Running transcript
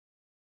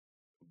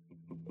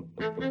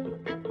Hello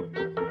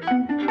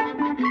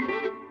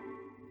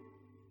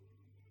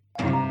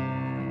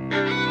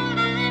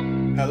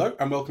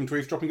and welcome to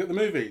Eavesdropping at the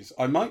Movies.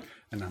 I'm Mike.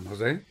 And I'm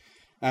José.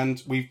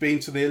 And we've been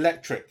to the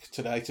Electric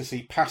today to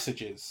see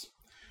Passages,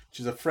 which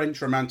is a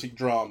French romantic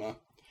drama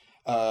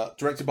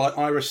directed by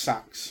Ira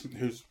Sachs,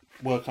 whose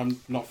work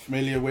I'm not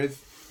familiar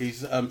with.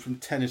 He's from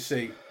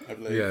Tennessee, I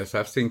believe. Yes,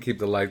 I've seen Keep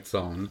the Lights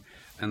On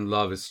and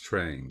Love is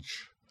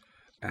Strange.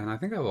 And I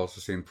think I've also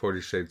seen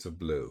 40 Shades of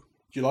Blue.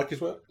 Do you like his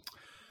work?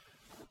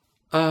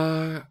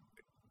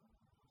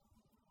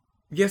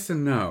 Yes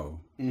and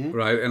no,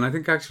 right? And I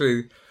think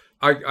actually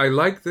I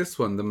like this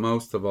one the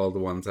most of all the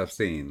ones I've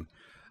seen.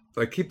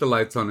 Like Keep the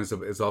Lights On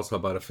is also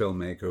about a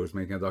filmmaker who's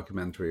making a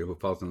documentary who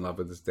falls in love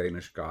with this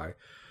Danish guy,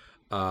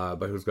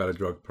 but who's got a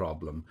drug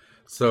problem.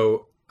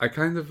 So I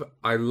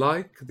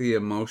like the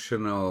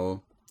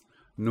emotional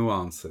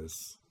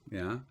nuances,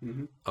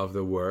 of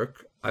the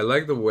work. I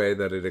like the way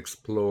that it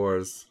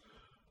explores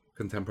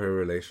contemporary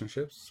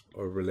relationships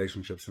or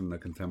relationships in a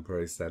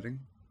contemporary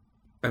setting.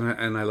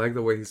 And I like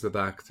the way he's with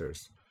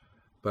actors,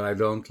 but I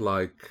don't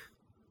like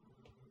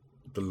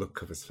the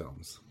look of his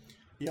films.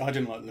 Yeah, I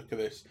didn't like the look of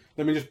this.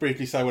 Let me just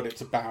briefly say what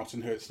it's about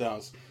and who it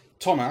stars.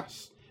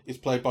 Thomas is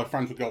played by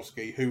Franz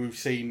Rogowski, who we've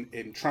seen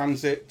in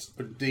Transit,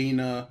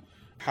 Undina,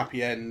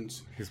 Happy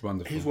End. He's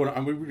wonderful. He's one,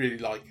 and we really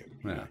like him.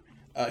 Yeah.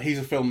 He's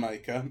a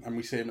filmmaker, and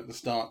we see him at the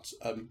start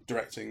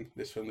directing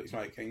this film that he's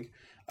making.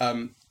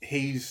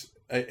 He's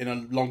in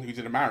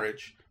a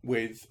marriage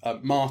with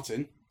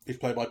Martin, who's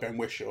played by Ben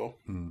Whishaw.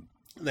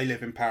 They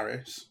live in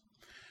Paris,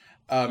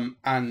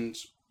 and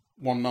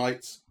one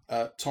night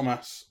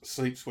Thomas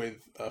sleeps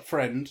with a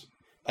friend,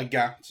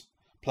 Agathe,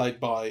 played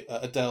by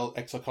Adele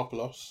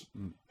Exarchopoulos,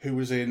 who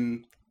was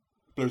in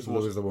Blue is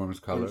the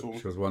Warmest Colour.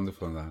 She was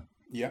wonderful in that.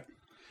 Yeah.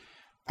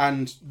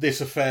 And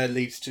this affair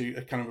leads to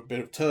a kind of a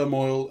bit of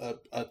turmoil.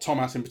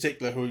 Thomas, in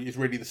particular, who is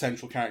really the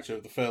central character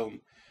of the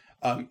film,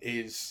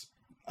 is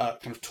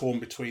kind of torn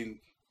between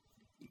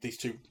these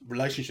two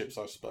relationships,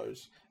 I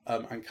suppose,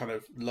 and kind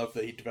of love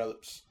that he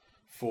develops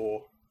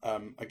for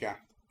Agathe.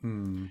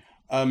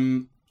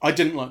 I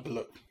didn't like the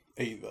look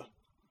either.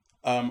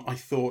 I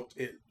thought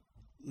it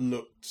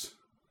looked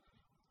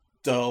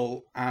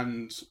dull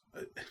and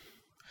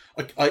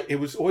it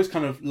was always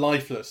kind of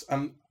lifeless.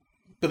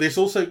 But this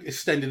also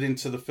extended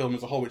into the film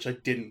as a whole, which I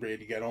didn't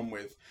really get on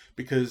with.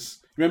 Because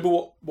remember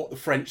what the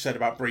French said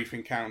about Brief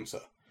Encounter?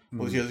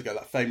 All those years ago,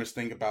 that famous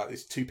thing about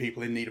these two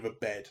people in need of a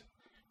bed,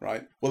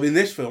 right? Well, in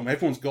this film,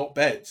 everyone's got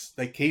beds.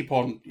 They keep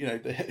on,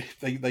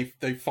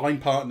 they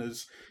find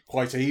partners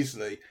quite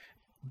easily,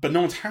 but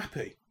no one's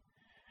happy.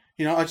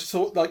 I just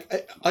thought,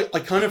 I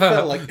kind of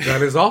felt like...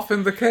 That is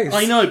often the case.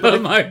 I know,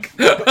 but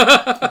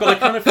but I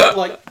kind of felt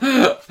like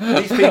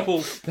these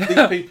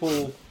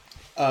people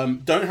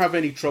don't have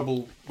any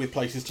trouble with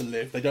places to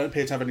live. They don't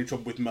appear to have any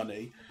trouble with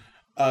money.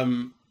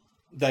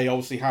 They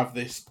obviously have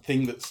this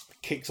thing that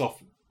kicks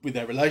off with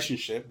their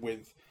relationship,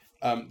 with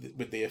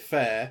the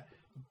affair,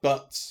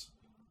 but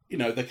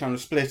they kind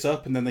of split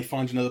up and then they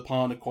find another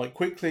partner quite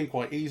quickly and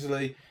quite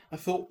easily. I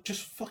thought,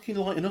 just fucking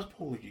lighten up,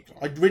 all of you guys.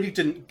 I really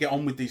didn't get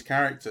on with these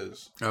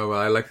characters. Oh, well,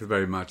 I liked it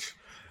very much.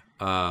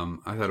 I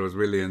thought it was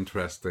really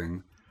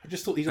interesting. I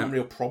just thought these aren't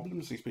real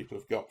problems these people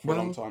have got for a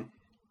long time.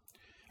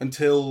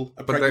 Until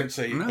a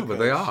pregnancy occurs. But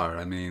they are.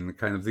 I mean,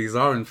 kind of, these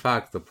are, in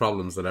fact, the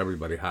problems that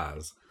everybody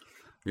has.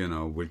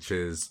 Which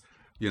is,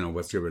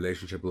 what's your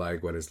relationship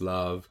like? What is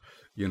love?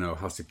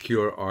 How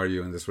secure are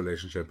you in this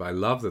relationship? I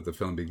love that the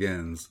film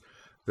begins.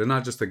 They're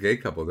not just a gay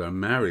couple. They're a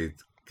married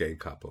gay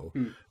couple.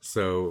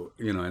 So,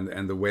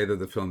 and the way that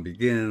the film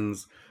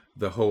begins,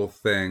 the whole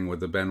thing with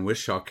the Ben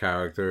Whishaw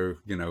character,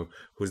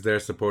 who's there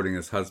supporting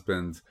his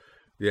husband,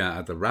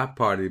 at the rap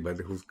party, but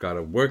who's got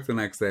to work the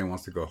next day and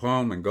wants to go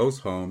home and goes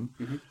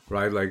home,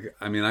 right?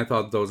 I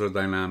thought those are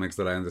dynamics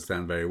that I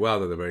understand very well,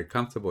 that they're very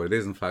comfortable. It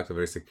is, in fact, a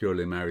very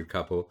securely married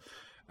couple.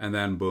 And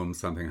then, boom,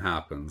 something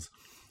happens.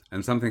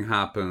 And something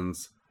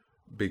happens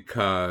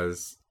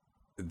because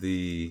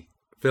the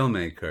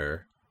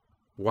filmmaker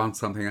wants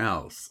something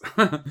else.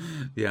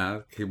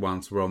 He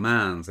wants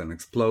romance and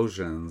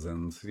explosions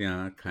and,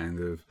 kind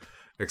of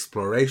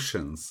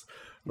explorations.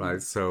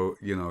 Right, so,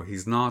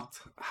 he's not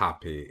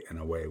happy in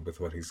a way with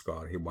what he's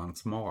got. He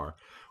wants more.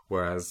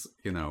 Whereas,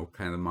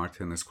 kind of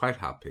Martin is quite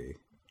happy.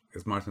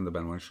 Is Martin the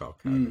Ben Whishaw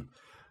character?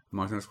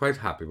 Martin is quite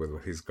happy with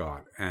what he's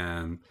got.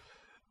 And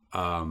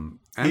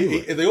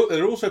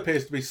there also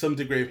appears to be some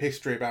degree of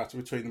history about it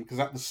between them, because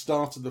at the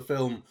start of the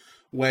film,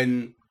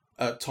 when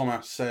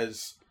Thomas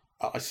says,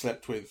 I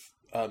slept with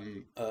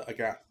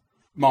Agathe,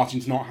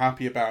 Martin's not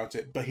happy about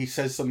it, but he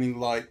says something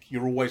like,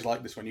 you're always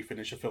like this when you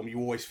finish a film. You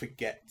always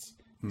forget.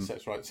 So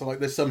it's right. So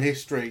there's some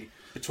history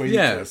between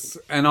Yes,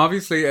 and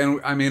obviously, and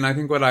I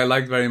think what I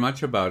liked very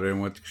much about it, and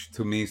what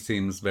to me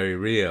seems very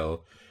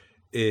real,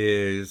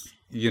 is,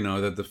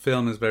 that the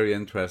film is very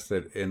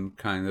interested in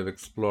kind of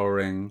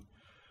exploring,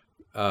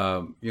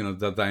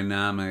 the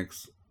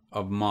dynamics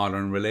of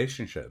modern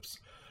relationships,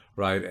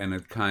 right? And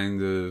it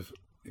kind of,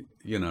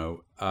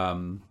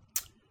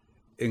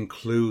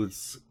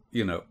 includes,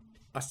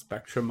 a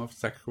spectrum of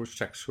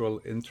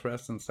sexual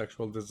interests and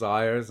sexual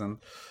desires, and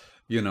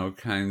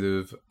kind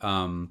of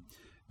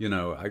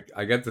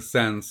I get the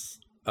sense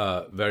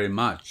very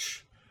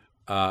much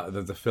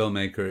that the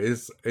filmmaker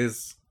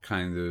is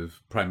kind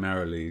of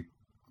primarily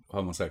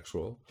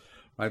homosexual,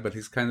 right? But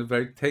he's kind of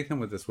very taken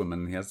with this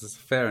woman. He has this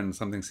affair, and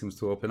something seems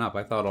to open up.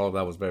 I thought all of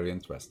that was very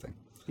interesting,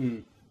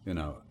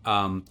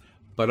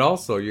 but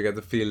also you get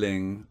the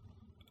feeling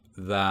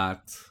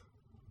that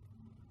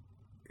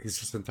he's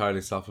just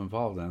entirely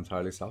self-involved and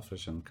entirely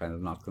selfish and kind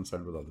of not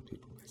concerned with other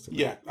people, basically.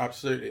 Yeah,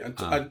 absolutely.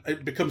 And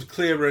it becomes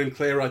clearer and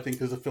clearer, I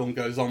think, as the film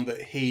goes on, that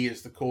he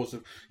is the cause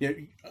of...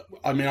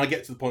 I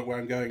get to the point where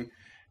I'm going,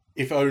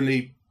 if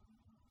only...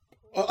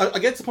 I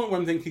get to the point where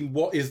I'm thinking,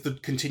 what is the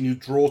continued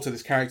draw to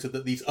this character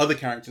that these other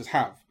characters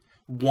have?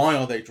 Why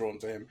are they drawn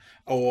to him?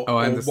 Or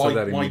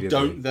why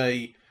don't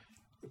they...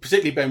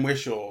 Particularly Ben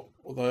Whishaw,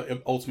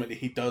 although ultimately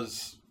he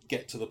does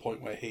get to the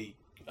point where he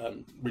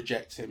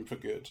rejects him for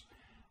good.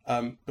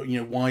 But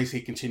why is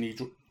he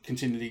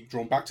continually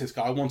drawn back to this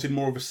guy? I wanted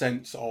more of a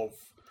sense of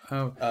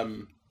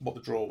what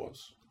the draw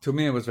was. To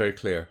me, it was very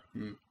clear.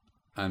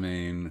 I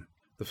mean,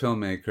 the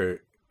filmmaker.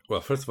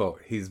 Well, first of all,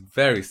 he's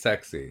very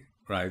sexy,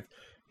 right?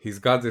 He's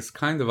got this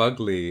kind of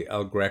ugly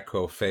El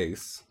Greco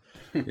face.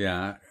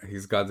 Yeah,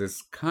 he's got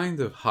this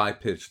kind of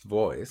high-pitched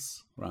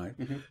voice, right?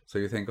 Mm-hmm. So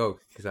you think, oh,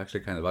 he's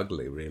actually kind of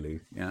ugly,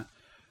 really, yeah.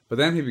 But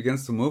then he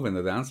begins to move in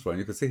the dance floor, and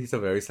you can see he's a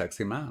very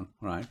sexy man,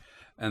 right?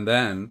 And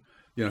then,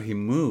 he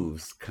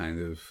moves kind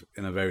of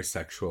in a very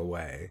sexual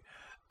way.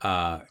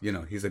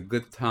 He's a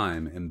good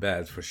time in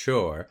bed for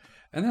sure.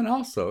 And then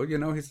also,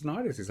 he's an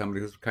artist. He's somebody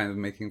who's kind of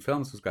making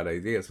films, who's got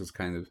ideas, who's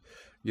kind of,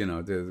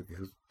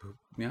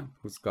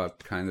 who's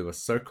got kind of a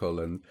circle.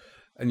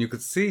 And you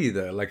could see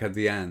that, like at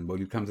the end, when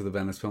you come to the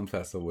Venice Film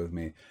Festival with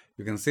me,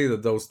 you can see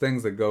that those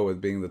things that go with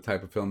being the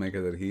type of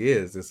filmmaker that he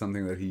is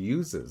something that he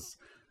uses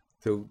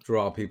to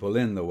draw people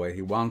in the way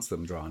he wants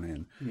them drawn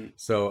in. Mm.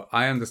 So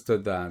I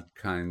understood that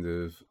kind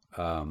of,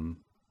 I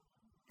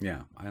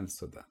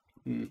understood that.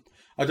 Mm.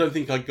 I don't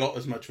think I got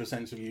as much of a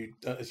sense of you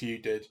as you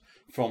did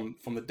from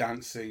the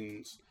dance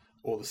scenes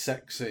or the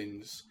sex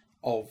scenes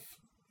of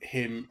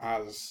him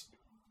as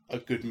a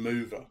good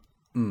mover.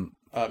 Mm.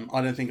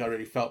 I don't think I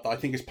really felt that. I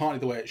think it's partly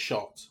the way it's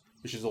shot,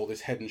 which is all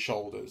this head and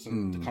shoulders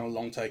and the kind of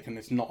long take, and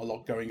there's not a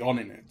lot going on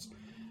in it.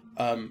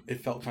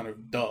 It felt kind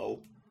of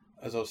dull,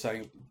 as I was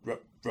saying,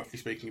 roughly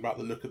speaking, about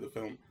the look of the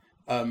film.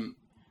 The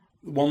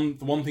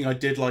one thing I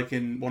did like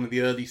in one of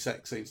the early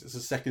sex scenes, it's the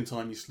second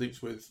time he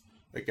sleeps with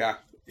a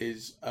gaff,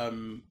 is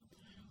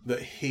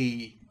that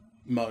he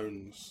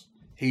moans.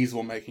 He's the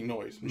one making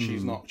noise, and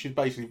she's not. She's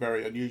basically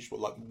very unusual,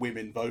 like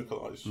women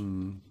vocalise,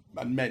 and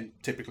men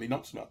typically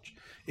not so much,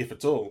 if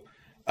at all.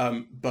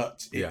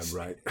 But it's... Yeah,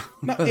 right.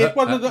 No,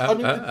 I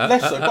mean,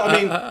 less so, but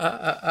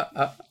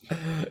I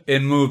mean...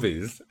 In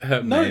movies,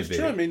 no, maybe. It's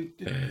true. I mean,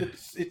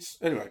 it's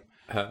anyway.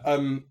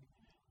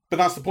 But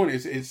that's the point,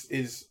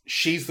 is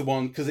she's the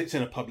one, because it's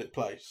in a public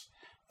place,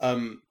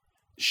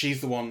 she's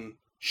the one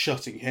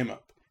shutting him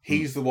up.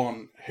 He's the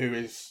one who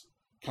is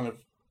kind of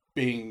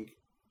being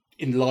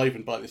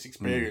enlivened by this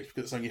experience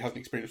because it's something he hasn't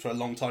experienced for a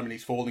long time, and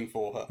he's falling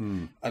for her.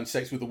 And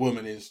sex with a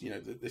woman is,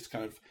 this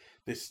kind of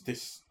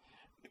this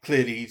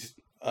clearly he's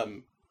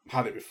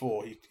had it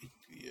before. He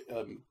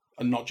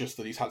and not just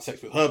that he's had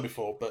sex with her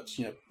before, but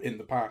in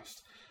the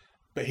past.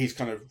 But he's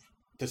kind of,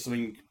 there's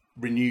something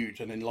renewed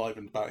and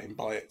enlivened about him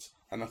by it,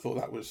 and I thought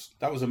that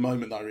was a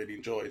moment that I really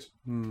enjoyed.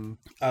 And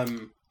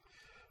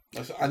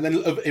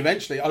then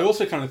eventually, I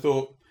also kind of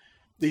thought,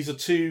 these are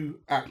two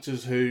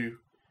actors who,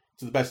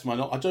 to the best of my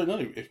knowledge, I don't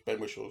know if Ben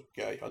Wishaw's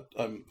gay.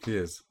 He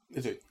is.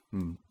 Is he?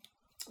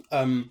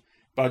 But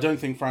I don't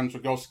think Franz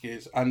Rogowski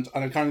is. And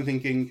I'm kind of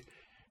thinking,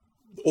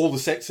 all the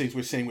sex scenes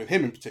we're seeing with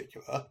him in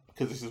particular,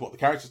 because this is what the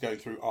character's going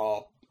through,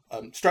 are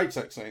straight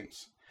sex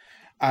scenes.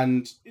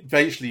 And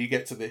eventually you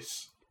get to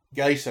this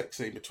gay sex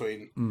scene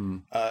between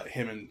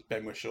him and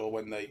Ben Whishaw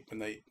when they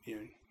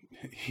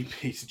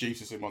he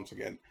seduces him once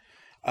again.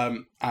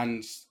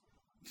 And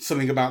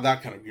something about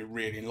that kind of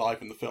really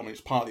enlivened the film. And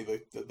it's partly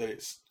that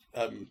it's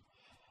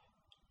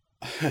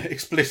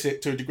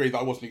explicit to a degree that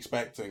I wasn't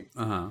expecting.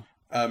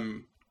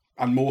 And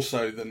more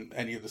so than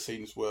any of the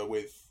scenes were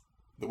with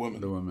the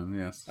woman. The woman,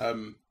 yes.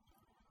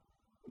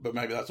 But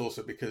maybe that's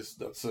also because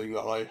that's something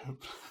that I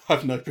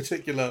have no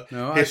particular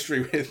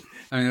history with.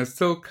 I mean, it's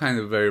still kind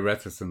of very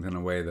reticent in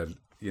a way that,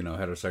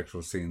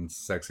 heterosexual scenes,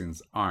 sex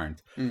scenes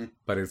aren't.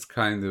 But it's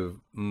kind of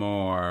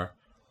more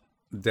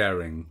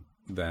daring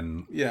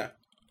than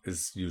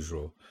is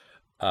usual.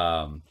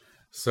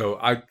 So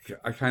I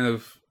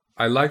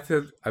liked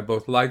it. I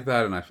both liked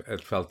that, and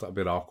it felt a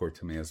bit awkward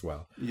to me as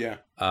well. Yeah.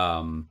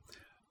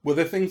 Were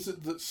there things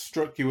that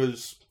struck you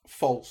as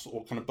false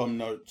or kind of bum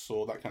notes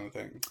or that kind of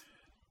thing?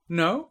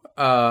 No.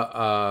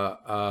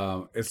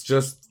 It's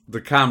just the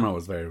camera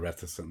was very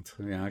reticent.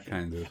 Yeah,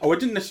 kind of. Oh, I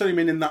didn't necessarily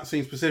mean in that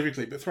scene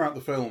specifically, but throughout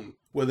the film,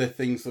 were there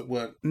things that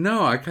weren't?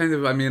 No, I think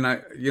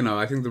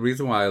the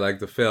reason why I like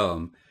the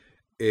film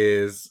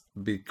is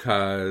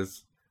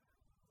because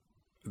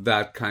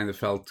that kind of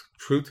felt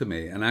true to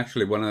me. And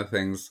actually, one of the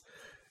things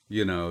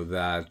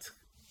that.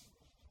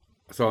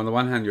 So on the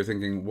one hand, you're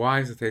thinking,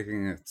 why is it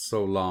taking it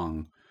so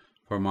long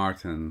for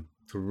Martin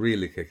to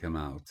really kick him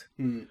out,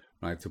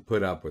 right? To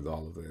put up with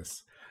all of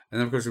this. And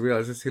then, of course, he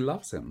realizes he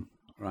loves him,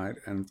 right?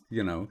 And,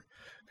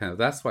 kind of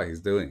that's why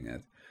he's doing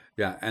it.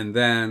 Yeah. And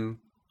then,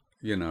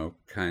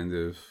 kind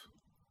of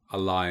a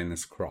line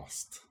is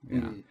crossed.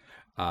 Yeah.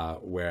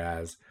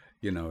 Whereas,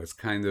 it's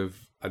kind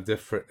of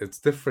it's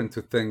different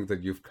to think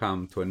that you've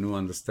come to a new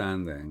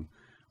understanding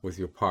with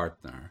your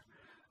partner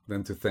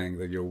than to think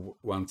that you're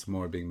once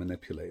more being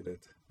manipulated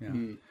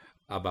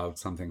about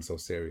something so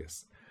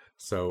serious.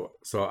 So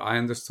I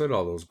understood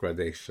all those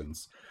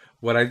gradations.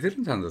 What I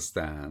didn't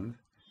understand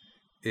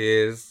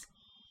is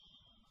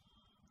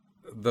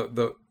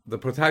the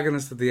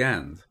protagonist at the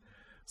end.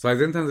 So I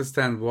didn't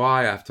understand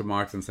why after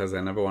Martin says,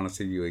 "I never want to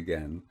see you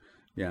again,"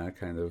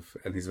 kind of,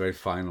 and he's very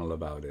final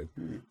about it,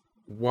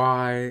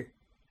 why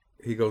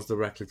he goes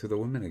directly to the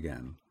women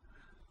again.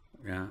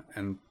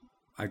 And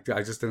I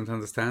just didn't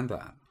understand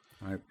that.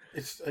 Right?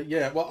 It's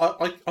well,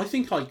 I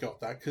think I got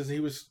that because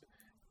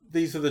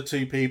these are the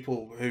two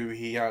people who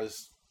he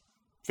has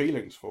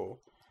feelings for,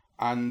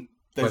 and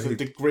there's a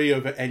degree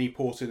of at any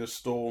port in a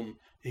storm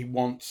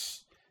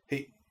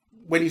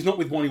when he's not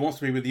with one, he wants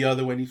to be with the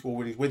other. When he's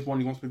with one,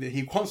 he wants to be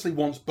he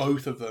constantly wants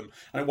both of them.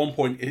 And at one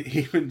point, he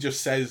even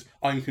just says,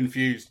 "I'm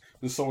confused,"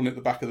 and someone at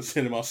the back of the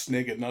cinema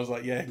sniggered, and I was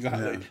like, "Yeah,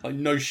 exactly. Yeah. Like,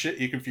 no shit,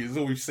 you're confused."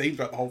 All we've seen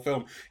throughout the whole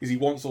film is he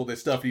wants all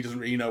this stuff. And he doesn't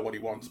really know what he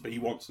wants, but he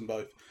wants them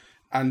both.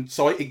 And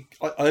so I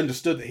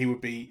understood that he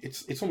would be.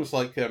 It's almost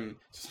like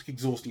it's like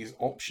exhausting his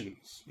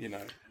options,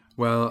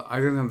 Well, I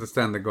didn't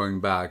understand the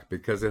going back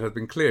because it had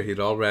been clear he'd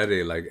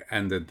already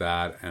ended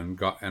that and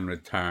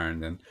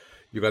returned, and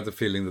you got the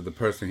feeling that the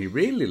person he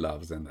really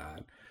loves in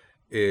that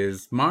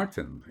is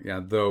Martin.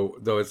 Yeah, though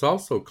it's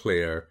also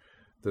clear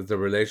that the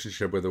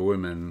relationship with the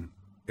women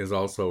is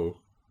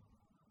also,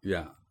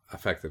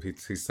 effective.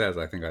 He says,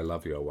 "I think I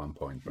love you" at one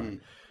point, right,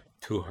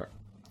 to her.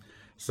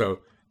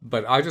 So,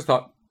 but I just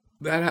thought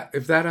that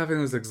if that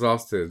avenue is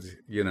exhausted,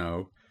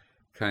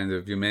 kind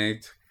of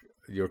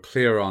you're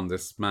clear on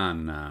this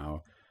man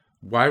now.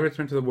 Why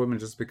return to the woman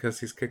just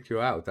because he's kicked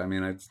you out? I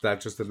mean, that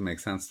just didn't make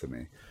sense to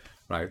me.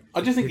 Right.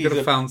 I just think he could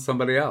have found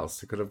somebody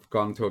else. He could have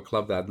gone to a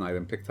club that night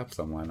and picked up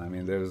someone. I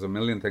mean, there's a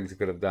million things he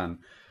could have done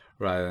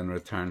rather than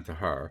return to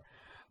her.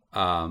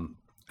 And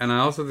I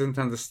also didn't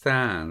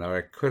understand, or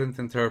I couldn't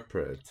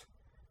interpret,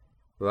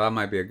 well, that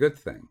might be a good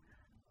thing,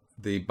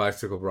 the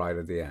bicycle ride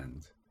at the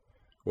end,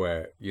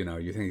 where,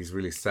 you think he's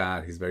really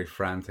sad, he's very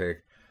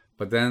frantic,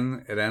 but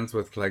then it ends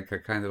with a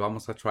kind of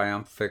almost a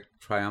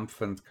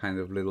triumphant kind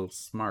of little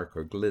smirk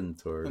or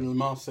glint. In the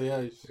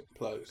Marseillaise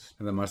plays.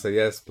 In the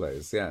Marseillaise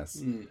plays, yes.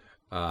 In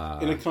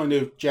a kind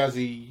of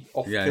jazzy,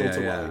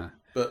 off-kilter way.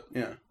 But,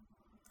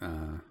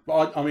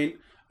 but I mean,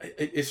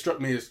 it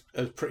struck me as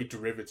pretty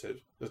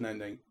derivative as an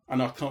ending.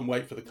 And I can't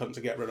wait for the cunt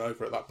to get run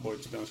over at that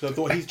point, to be honest. I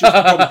thought he's just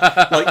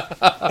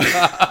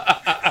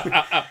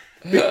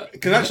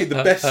because actually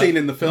the best scene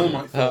in the film,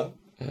 I thought,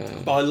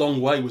 by a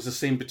long way, was the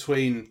scene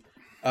between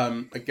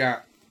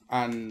Agathe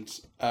and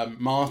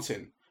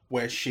Martin,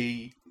 where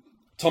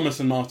Thomas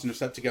and Martin have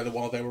slept together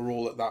while they were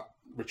all at that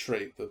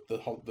retreat,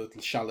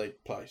 the chalet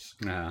place.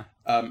 Yeah.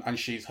 And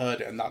she's heard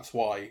it, and that's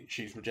why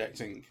she's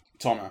rejecting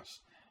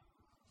Thomas.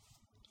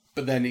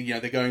 But then,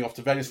 they're going off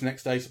to Venice the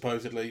next day,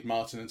 supposedly,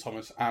 Martin and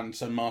Thomas, and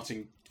so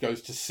Martin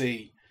goes to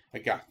see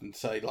Agathe and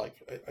say,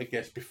 I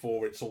guess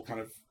before it's all kind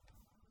of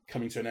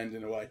coming to an end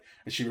in a way,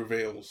 and she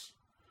reveals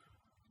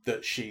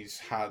that she's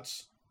had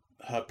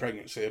her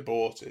pregnancy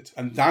aborted,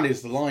 and that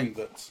is the line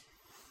that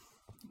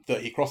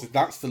he crosses.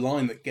 That's the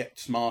line that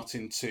gets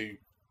Martin to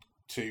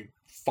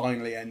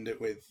finally end it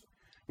with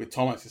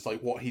Thomas. It's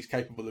like what he's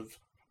capable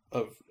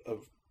of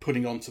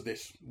putting onto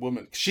this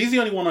woman. She's the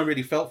only one I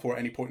really felt for at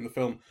any point in the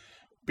film,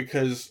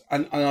 because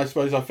and I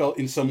suppose I felt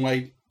in some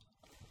way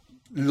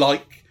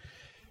like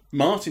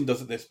Martin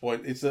does at this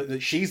point. It's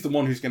that she's the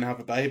one who's going to have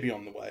a baby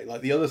on the way.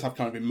 Like the others have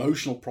kind of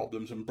emotional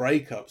problems and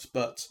breakups,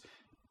 but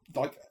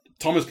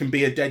Thomas can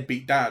be a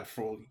deadbeat dad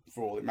for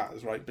all it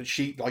matters, right? But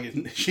she's not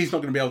going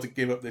to be able to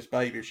give up this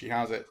baby if she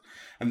has it,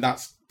 and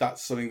that's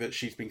something that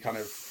she's been kind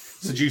of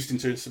seduced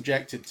into and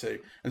subjected to.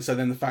 And so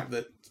then the fact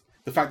that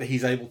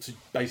he's able to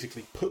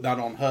basically put that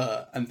on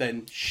her, and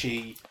then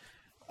she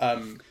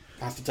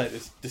has to take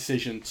this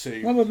decision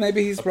to but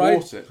maybe he's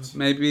right. It.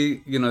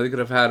 Maybe they could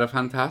have had a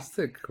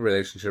fantastic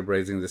relationship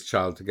raising this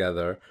child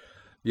together,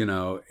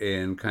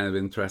 in kind of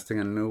interesting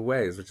and new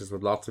ways, which is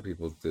what lots of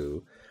people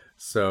do.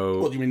 So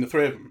what do you mean, the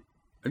three of them?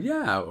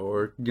 Yeah,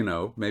 or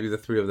maybe the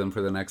three of them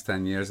for the next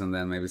 10 years, and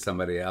then maybe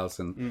somebody else,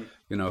 and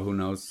who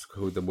knows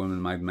who the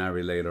woman might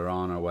marry later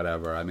on or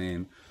whatever. I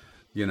mean,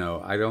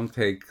 I don't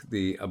take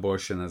the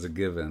abortion as a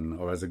given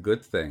or as a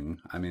good thing.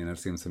 I mean, it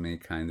seems to me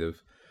kind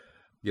of,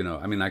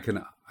 I mean, I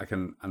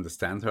can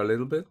understand her a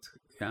little bit,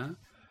 yeah,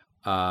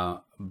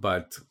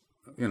 but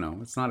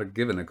it's not a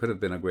given. It could have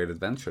been a great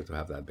adventure to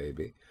have that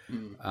baby.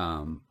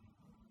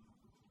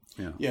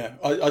 Yeah,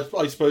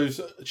 I suppose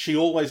she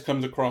always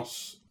comes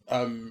across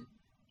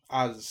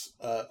as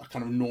a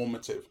kind of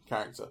normative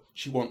character.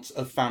 She wants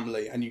a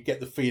family, and you get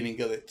the feeling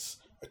that it's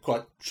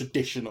quite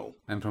traditional.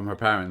 And from her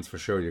parents, for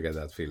sure, you get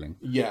that feeling.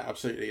 Yeah,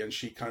 absolutely. And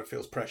she kind of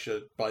feels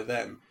pressured by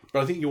them.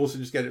 But I think you also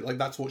just get it, like,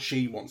 that's what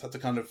she wants. That's the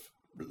kind of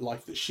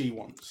life that she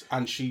wants.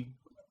 And she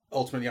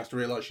ultimately has to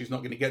realise she's not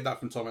going to get that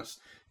from Thomas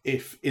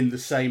if, in the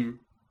same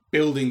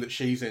building that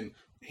she's in,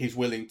 he's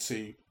willing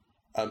to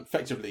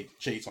effectively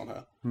cheat on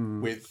her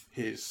with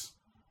his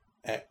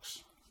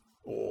ex,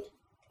 or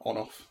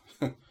on-off.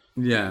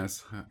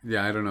 Yes.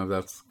 Yeah, I don't know if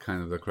that's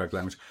kind of the correct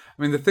language.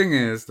 I mean, the thing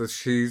is that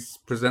she's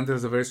presented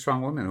as a very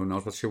strong woman who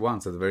knows what she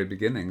wants. At the very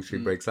beginning, she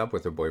breaks up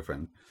with her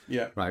boyfriend.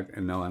 Yeah. Right?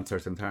 In no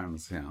uncertain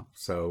terms. Yeah.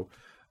 So,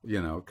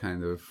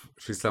 kind of,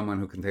 she's someone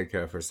who can take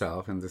care of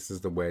herself, and this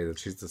is the way that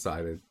she's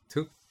decided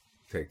to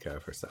take care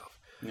of herself.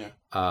 Yeah.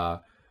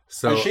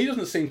 So and she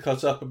doesn't seem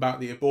cut up about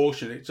the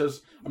abortion. It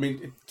does. I mean,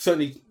 it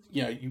certainly,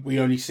 we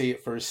only see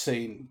it for a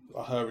scene,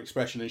 her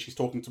expression, and she's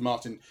talking to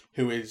Martin,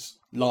 who is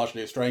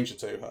largely a stranger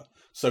to her.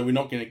 So we're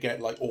not going to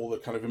get like all the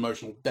kind of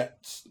emotional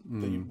depths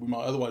that we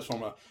might otherwise from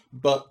her.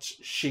 But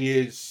she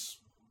is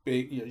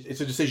being,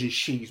 it's a decision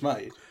she's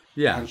made.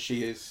 Yeah, and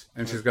she is,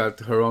 and she's got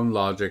her own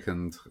logic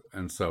and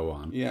so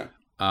on. Yeah.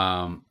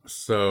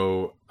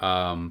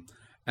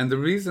 And the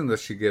reason that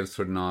she gives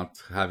for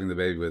not having the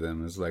baby with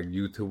him is like,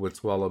 you two would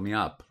swallow me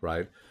up,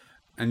 right?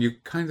 And you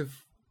kind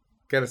of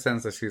get a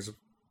sense that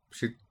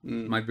she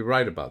might be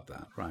right about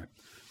that, right?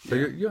 So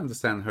you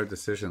understand her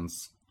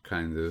decisions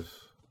kind of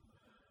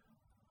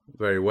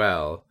very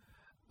well.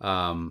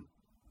 I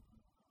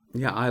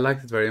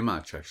liked it very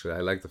much, actually. I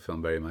like the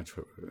film very much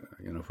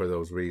for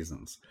those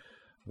reasons.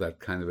 That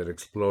kind of it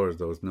explores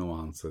those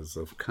nuances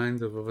of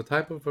a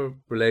type of a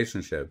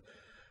relationship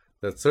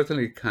that's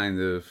certainly kind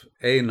of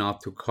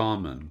not too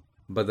common,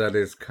 but that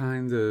is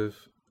kind of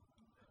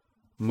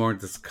more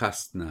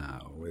discussed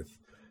now with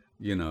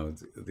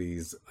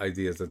these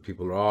ideas that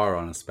people are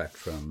on a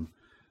spectrum,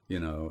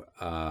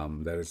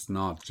 that it's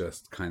not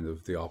just kind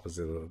of the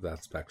opposite of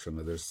that spectrum,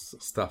 that there's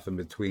stuff in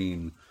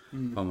between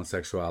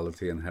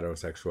homosexuality and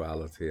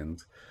heterosexuality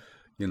and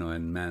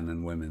and men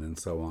and women and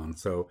so on.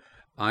 So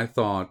I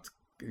thought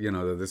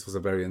that this was a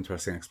very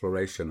interesting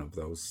exploration of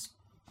those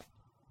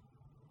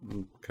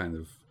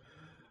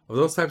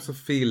those types of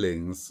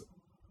feelings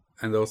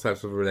and those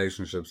types of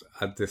relationships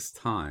at this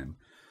time,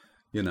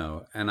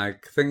 and I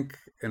think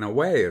in a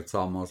way it's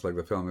almost like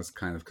the film is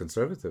kind of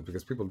conservative,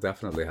 because people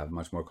definitely have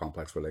much more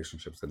complex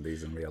relationships than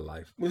these in real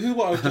life. Well, this is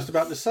what I was just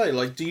about to say.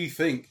 Like, do you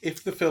think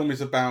if the film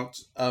is about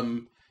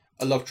a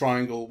love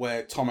triangle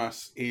where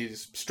Thomas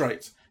is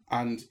straight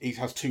and he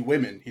has two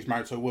women, he's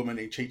married to a woman,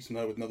 he cheats on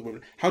her with another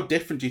woman, how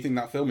different do you think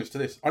that film is to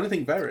this? I don't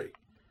think very.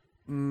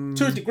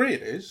 To a degree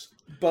it is,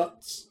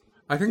 but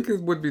I think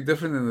it would be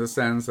different in the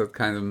sense that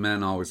kind of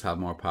men always have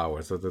more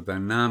power, so the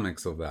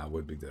dynamics of that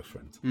would be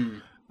different,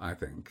 I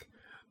think.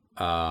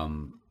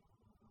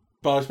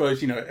 But I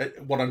suppose,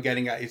 what I'm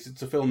getting at is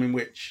it's a film in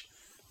which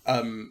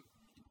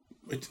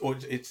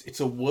it's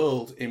a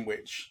world in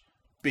which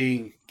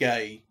being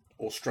gay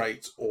or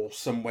straight or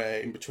somewhere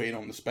in between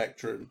on the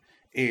spectrum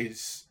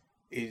is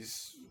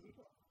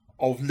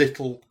of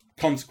little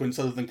consequence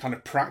other than kind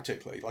of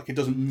practically. Like, it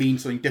doesn't mean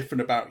something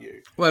different about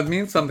you. Well, it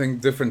means something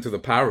different to the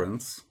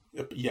parents.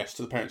 Yes,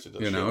 to the parents it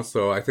does.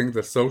 So I think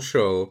the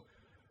social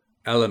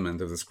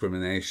element of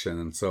discrimination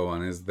and so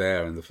on is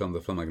there in the film. The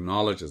film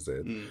acknowledges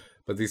it.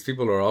 But these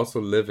people are also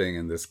living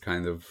in this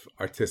kind of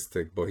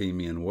artistic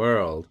bohemian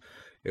world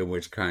in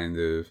which kind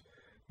of,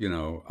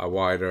 a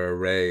wider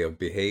array of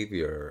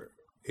behavior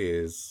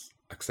is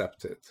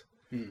accepted,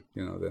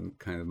 than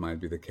kind of might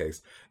be the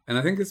case. And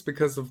I think it's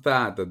because of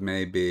that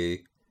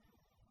maybe,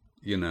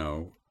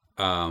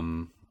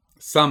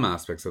 some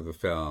aspects of the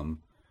film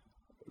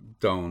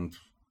don't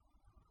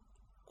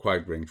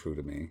quite ring true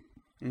to me.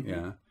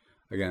 Yeah.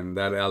 Again,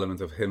 that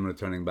element of him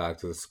returning back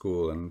to the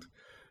school and,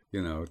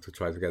 to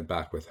try to get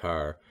back with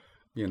her,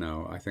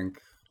 I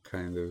think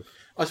kind of...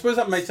 I suppose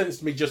that made sense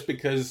to me just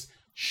because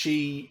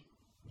she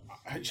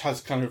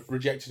has kind of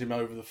rejected him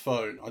over the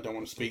phone. I don't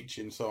want to speak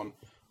to you and so on.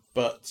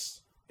 But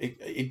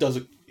it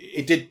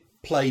did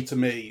play to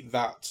me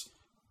that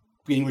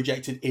being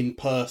rejected in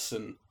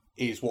person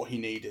is what he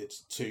needed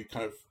to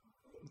kind of,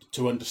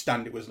 to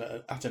understand it was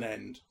at an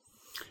end.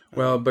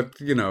 Well, but,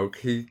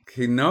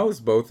 he knows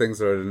both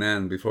things are at an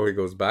end before he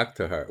goes back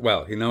to her.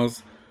 Well, he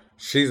knows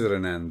she's at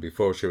an end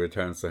before she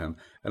returns to him.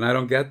 And I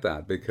don't get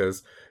that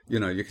because,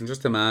 you can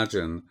just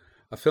imagine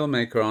a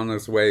filmmaker on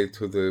his way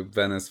to the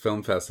Venice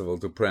Film Festival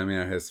to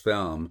premiere his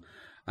film.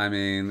 I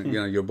mean,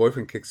 your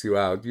boyfriend kicks you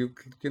out. You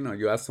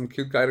ask some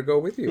cute guy to go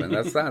with you, and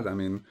that's that. I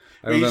mean,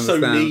 I don't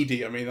understand. So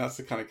needy. I mean, that's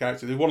the kind of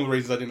character. One of the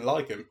reasons I didn't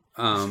like him.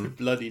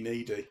 Bloody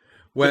needy.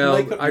 Well,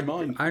 make up your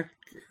mind. I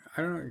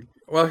don't know.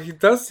 Well, he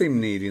does seem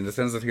needy in the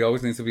sense that he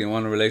always needs to be in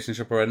one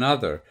relationship or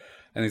another.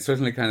 And he's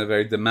certainly kind of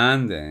very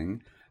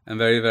demanding and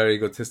very, very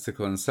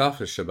egotistical and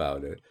selfish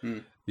about it.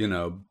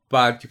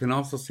 But you can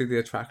also see the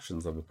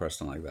attractions of a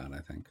person like that, I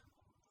think.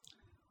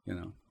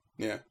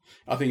 Yeah,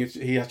 I think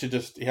he has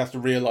to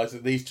realize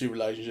that these two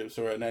relationships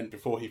are at an end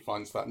before he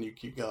finds that new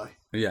cute guy.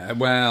 Yeah,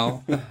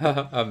 well,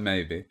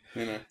 maybe.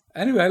 You know.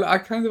 Anyway, I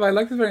liked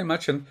it very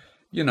much, and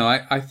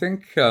I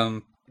think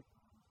we're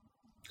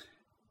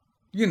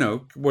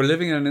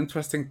living in an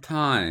interesting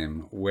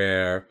time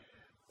where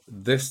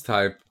this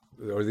type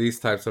or these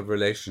types of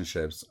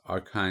relationships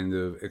are kind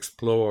of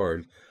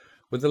explored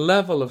with the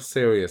level of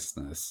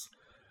seriousness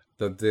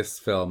that this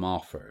film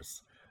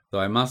offers. Though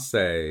I must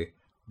say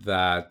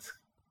that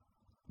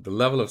the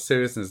level of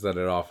seriousness that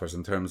it offers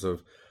in terms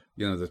of,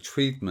 the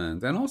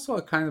treatment and also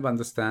a kind of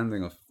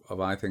understanding of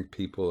I think,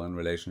 people and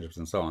relationships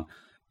and so on,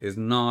 is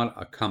not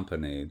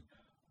accompanied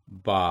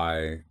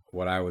by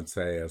what I would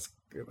say as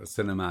a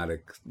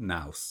cinematic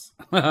nous.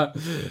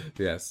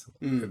 Yes.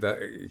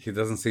 That, he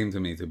doesn't seem to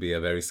me to be a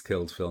very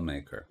skilled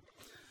filmmaker.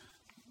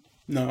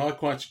 No, I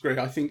quite agree.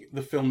 I think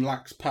the film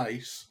lacks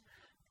pace.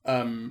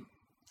 And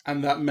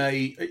that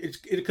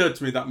it occurred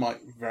to me that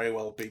might very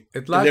well be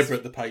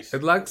deliberate, the pace.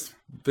 It lacks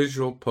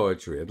visual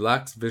poetry. It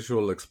lacks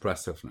visual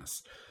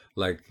expressiveness.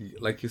 Like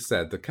you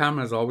said, the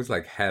camera is always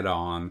like head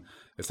on.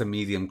 It's a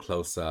medium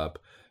close up.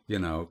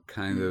 There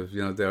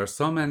are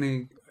so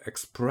many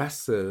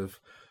expressive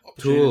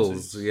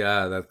tools,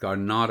 that are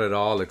not at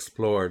all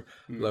explored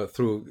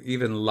through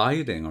even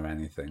lighting or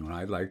anything,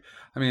 right?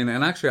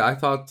 And actually I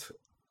thought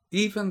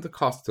even the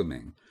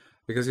costuming,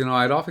 because,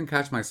 I'd often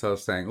catch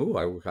myself saying,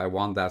 "Oh, I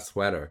want that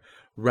sweater,"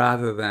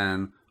 rather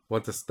than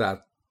what does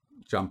that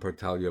jumper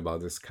tell you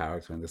about this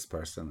character and this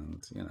person,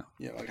 and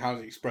Yeah, like how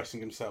is he expressing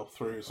himself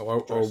through his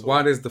or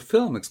what is the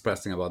film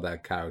expressing about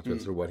that character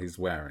through what he's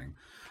wearing.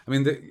 I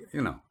mean,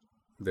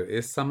 there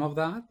is some of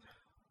that,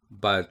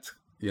 but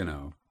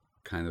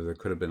kind of there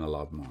could have been a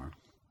lot more.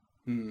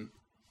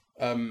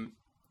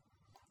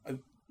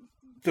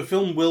 The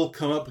film will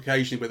come up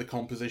occasionally with a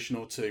composition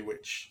or two,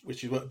 which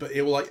is what, but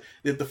it will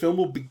the film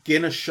will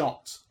begin a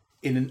shot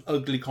in an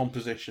ugly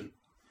composition,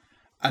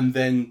 and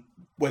then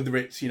whether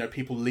it's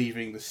people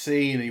leaving the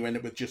scene and you end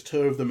up with just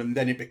two of them, and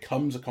then it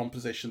becomes a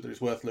composition that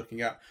is worth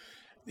looking at.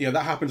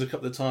 That happens a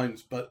couple of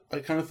times, but I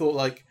kind of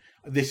thought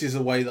this is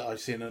a way that I've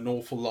seen an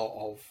awful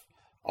lot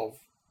of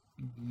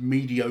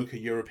mediocre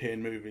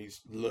European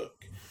movies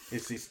look.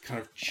 It's this kind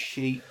of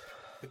cheap.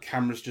 The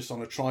camera's just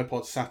on a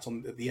tripod, sat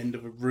at the end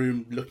of a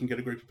room, looking at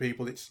a group of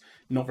people. It's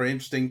not very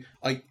interesting.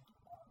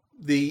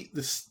 The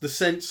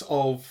sense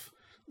of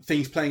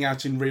things playing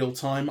out in real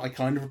time, I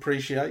kind of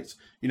appreciate.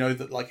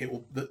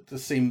 That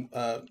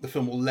the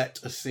film will let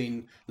a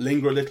scene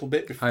linger a little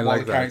bit before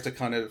the character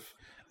kind of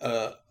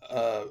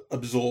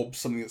absorbs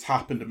something that's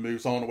happened and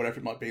moves on, or whatever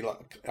it might be.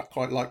 I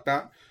quite like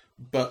that,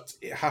 but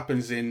it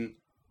happens in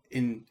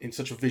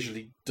such a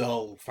visually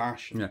dull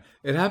fashion. Yeah,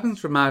 it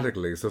happens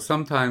dramatically. So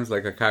sometimes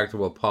a character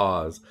will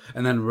pause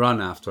and then run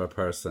after a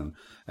person.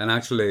 And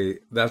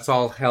actually that's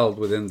all held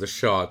within the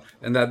shot.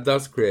 And that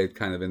does create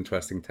kind of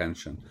interesting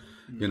tension.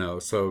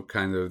 So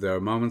kind of there are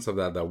moments of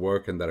that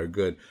work and that are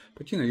good.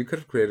 But, you could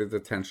have created the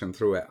tension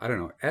through, I don't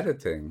know,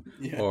 editing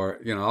or,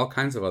 all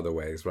kinds of other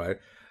ways, right?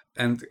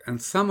 And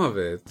some of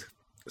it,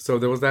 so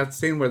there was that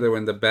scene where they were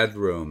in the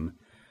bedroom,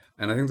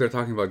 and I think they're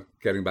talking about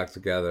getting back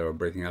together or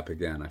breaking up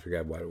again. I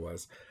forget what it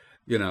was,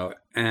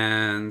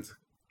 and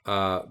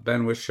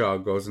Ben Whishaw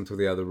goes into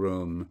the other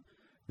room,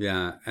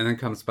 and then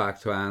comes back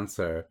to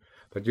answer.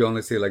 But you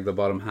only see the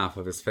bottom half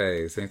of his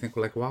face, and you think,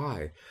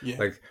 why?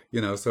 Yeah.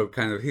 So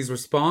kind of he's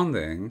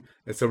responding.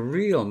 It's a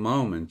real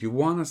moment. You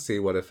want to see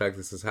what effect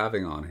this is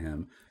having on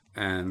him,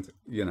 and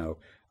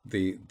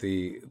the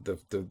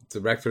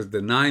director's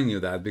denying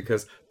you that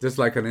because there's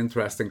an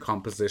interesting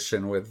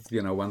composition with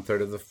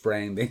 1/3 of the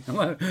frame being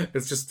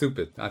it's just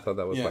stupid. I thought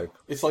that was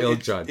it's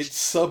ill-judged. It's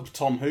sub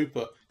Tom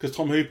Hooper, because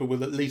Tom Hooper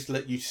will at least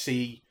let you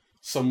see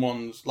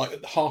someone's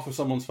half of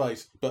someone's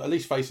face, but at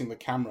least facing the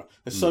camera.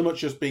 There's so much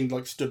just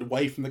being stood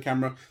away from the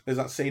camera. There's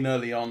that scene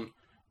early on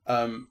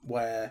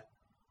where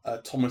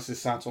Thomas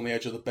is sat on the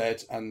edge of the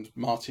bed and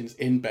Martin's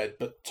in bed,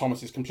 but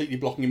Thomas is completely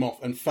blocking him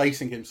off and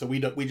facing him, so we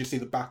just see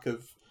the back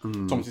of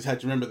Thomas's head.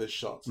 Do you remember this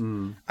shot?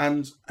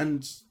 And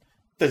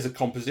there's a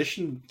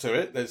composition to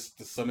it. There's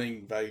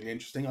something vaguely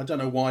interesting. I don't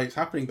know why it's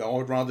happening though. I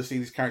would rather see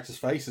these characters'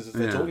 faces as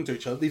they're talking to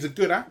each other. These are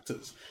good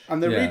actors,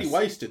 and they're really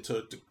wasted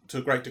to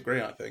a great degree,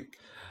 I think.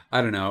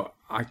 I don't know.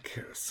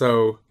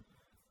 So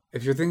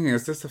if you're thinking,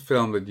 is this a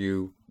film that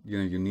you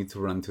need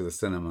to run to the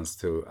cinemas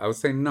to? I would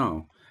say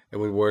no. It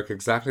would work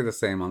exactly the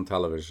same on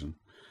television.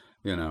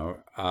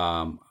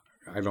 I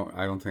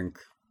don't think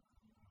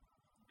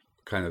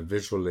kind of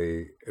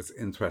visually it's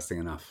interesting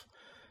enough,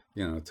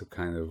 to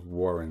kind of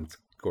warrant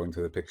going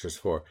to the pictures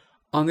for.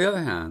 On the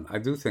other hand, I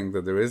do think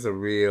that there is a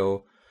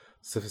real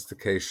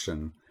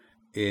sophistication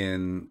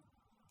in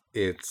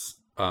its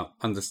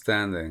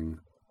understanding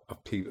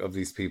of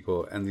these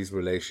people and these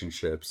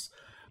relationships,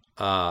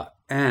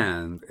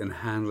 and in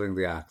handling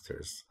the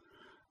actors.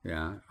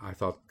 Yeah, I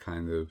thought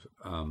kind of,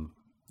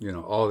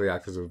 all the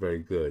actors were very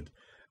good.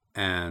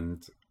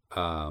 And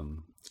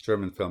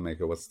German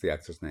filmmaker, what's the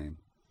actor's name?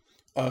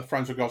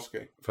 Franz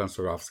Rogowski. Franz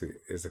Rogowski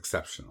is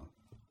exceptional.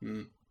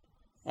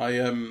 I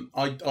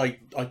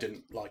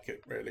didn't like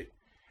it really.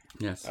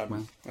 Yes.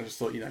 Well, I just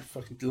thought,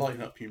 fucking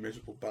lighten up, you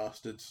miserable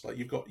bastards. Like,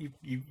 you've got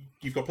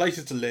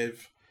places to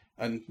live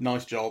and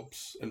nice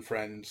jobs and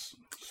friends.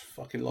 Just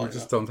fucking lighten you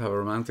just up. don't have a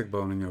romantic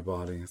bone in your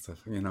body and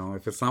stuff.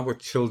 If it's not with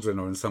children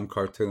or in some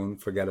cartoon,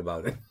 forget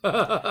about it.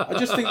 I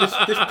just think it's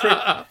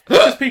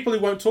just people who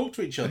won't talk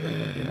to each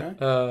other,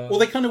 Or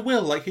they kind of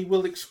will. Like, he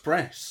will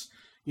express,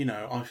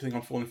 I think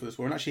I'm falling for this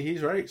woman. Actually,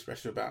 he's very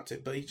expressive about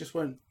it, but he just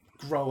won't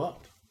grow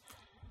up.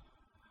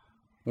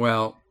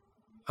 Well,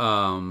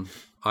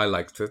 I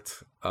liked it.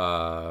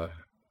 Yeah.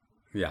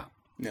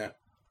 Yeah.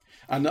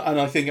 And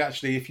I think,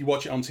 actually, if you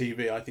watch it on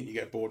TV, I think you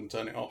get bored and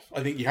turn it off.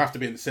 I think you have to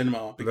be in the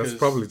cinema. Because that's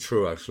probably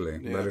true, actually.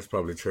 Yeah. That is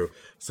probably true.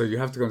 So you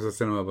have to go to the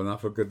cinema, but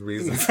not for good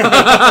reasons. Yeah.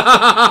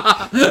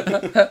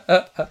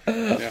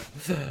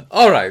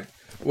 All right.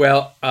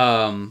 Well,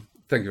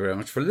 thank you very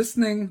much for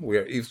listening. We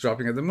are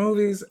eavesdropping at the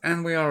movies,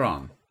 and we are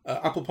on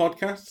Apple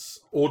Podcasts,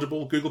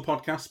 Audible, Google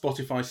Podcasts,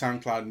 Spotify,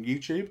 SoundCloud, and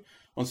YouTube.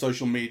 On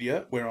social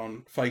media, we're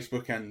on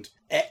Facebook and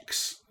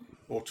X,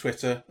 or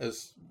Twitter,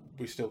 as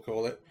we still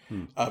call it,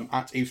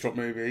 at Eavesdrop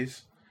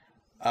Movies.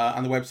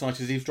 And the website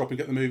is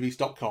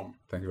eavesdroppingatthemovies.com.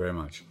 Thank you very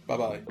much.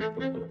 Bye-bye.